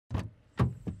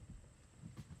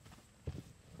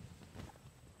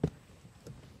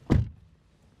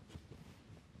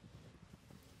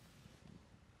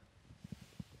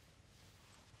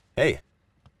Hey,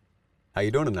 how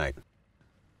you doing tonight?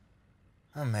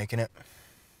 I'm making it.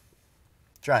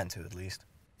 Trying to, at least.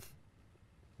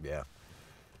 Yeah.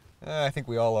 I think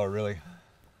we all are, really.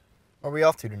 Where are we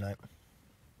off to tonight?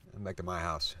 I'm back to my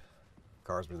house.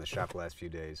 Car's been in the shop the last few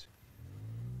days.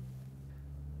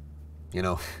 You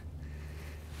know,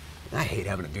 I hate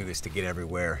having to do this to get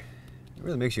everywhere. It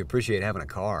really makes you appreciate having a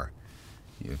car.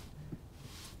 You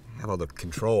have all the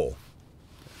control,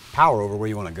 power over where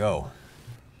you want to go.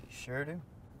 You sure do. You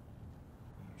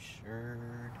sure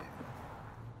do.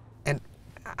 And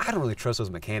I don't really trust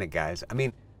those mechanic guys. I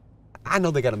mean, I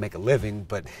know they got to make a living,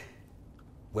 but,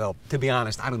 well, to be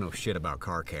honest, I don't know shit about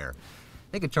car care.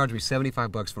 They could charge me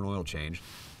 75 bucks for an oil change,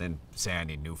 then say I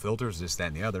need new filters, this, that,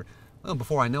 and the other. Well,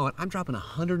 before I know it, I'm dropping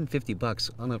 150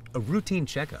 bucks on a routine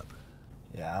checkup.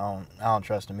 Yeah, I don't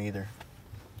trust them either.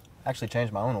 I actually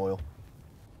changed my own oil.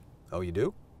 Oh, you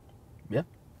do? Yeah.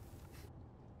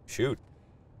 Shoot.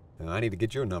 I need to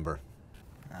get your number.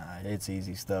 It's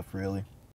easy stuff, really.